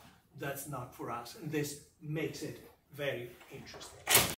enough, that's not for us. And this makes it very interesting.